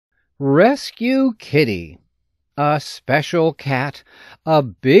Rescue Kitty. A special cat, a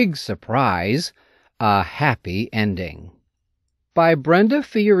big surprise, a happy ending. By Brenda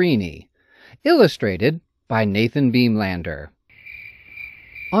Fiorini. Illustrated by Nathan Behmlander.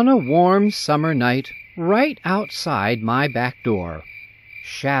 On a warm summer night, right outside my back door,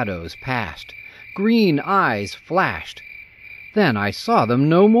 shadows passed, green eyes flashed. Then I saw them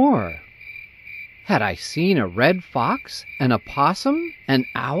no more. Had I seen a red fox, an opossum, an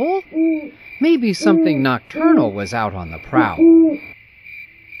owl? Maybe something nocturnal was out on the prowl.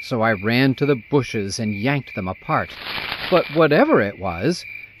 So I ran to the bushes and yanked them apart. But whatever it was,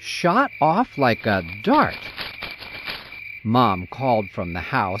 shot off like a dart. Mom called from the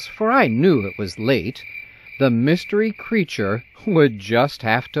house, for I knew it was late. The mystery creature would just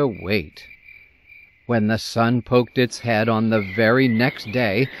have to wait. When the sun poked its head on the very next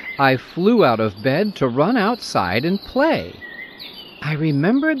day, I flew out of bed to run outside and play. I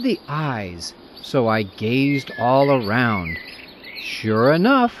remembered the eyes, so I gazed all around. Sure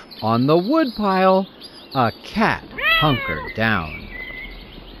enough, on the woodpile, a cat hunkered down.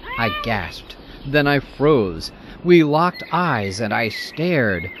 I gasped, then I froze. We locked eyes and I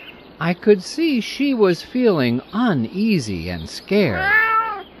stared. I could see she was feeling uneasy and scared.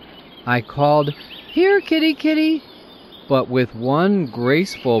 I called, "Here, kitty, kitty!" But with one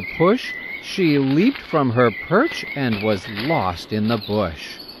graceful push, she leaped from her perch and was lost in the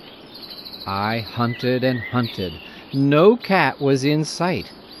bush. I hunted and hunted. No cat was in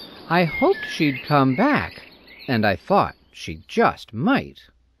sight. I hoped she'd come back, and I thought she just might.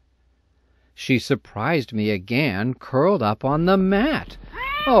 She surprised me again, curled up on the mat.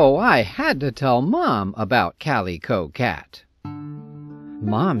 Oh, I had to tell Mom about Calico Cat.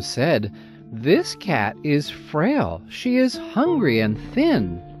 Mom said, "This cat is frail. She is hungry and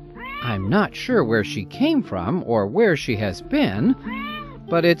thin. I'm not sure where she came from or where she has been,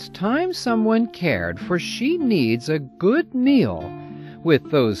 but it's time someone cared, for she needs a good meal.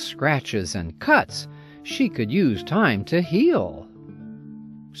 With those scratches and cuts, she could use time to heal."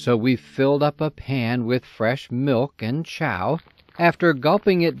 So we filled up a pan with fresh milk and chow. After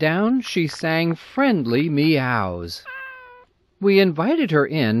gulping it down, she sang friendly meows. We invited her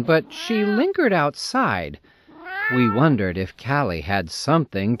in, but she lingered outside. We wondered if Callie had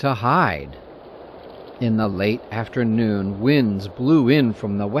something to hide. In the late afternoon, winds blew in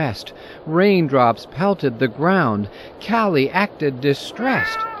from the west. Raindrops pelted the ground. Callie acted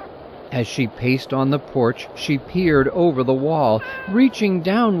distressed. As she paced on the porch, she peered over the wall, reaching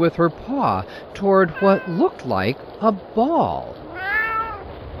down with her paw toward what looked like a ball.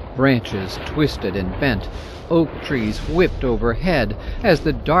 Branches twisted and bent. Oak trees whipped overhead. As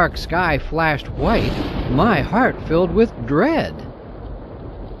the dark sky flashed white, my heart filled with dread.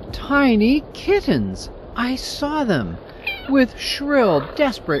 Tiny kittens! I saw them! With shrill,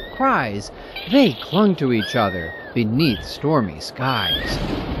 desperate cries, they clung to each other beneath stormy skies.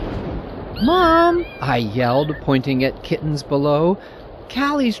 "Mom!" I yelled, pointing at kittens below.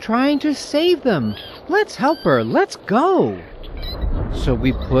 "Callie's trying to save them! Let's help her! Let's go!" So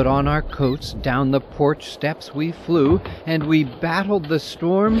we put on our coats, down the porch steps we flew, and we battled the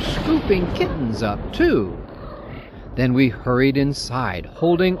storm, scooping kittens up too. Then we hurried inside,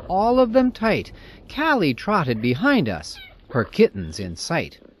 holding all of them tight. Callie trotted behind us, her kittens in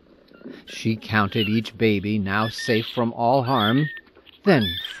sight. She counted each baby, now safe from all harm, then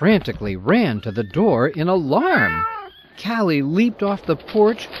frantically ran to the door in alarm. Callie leaped off the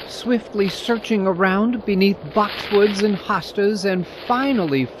porch, swiftly searching around beneath boxwoods and hostas, and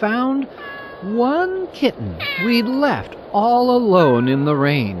finally found one kitten we'd left all alone in the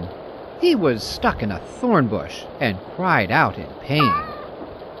rain. He was stuck in a thorn bush and cried out in pain.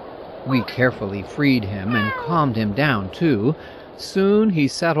 We carefully freed him and calmed him down, too. Soon he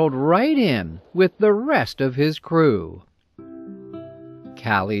settled right in with the rest of his crew.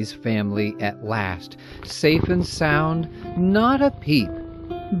 Callie's family at last, safe and sound, not a peep.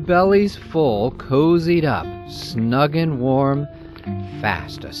 Bellies full, cozied up, snug and warm,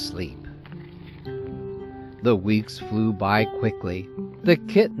 fast asleep. The weeks flew by quickly. The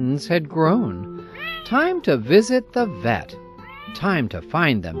kittens had grown. Time to visit the vet. Time to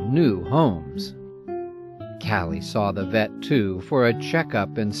find them new homes. Callie saw the vet, too, for a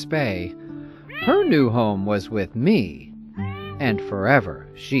checkup and spay. Her new home was with me, and forever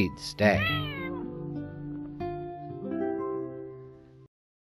she'd stay.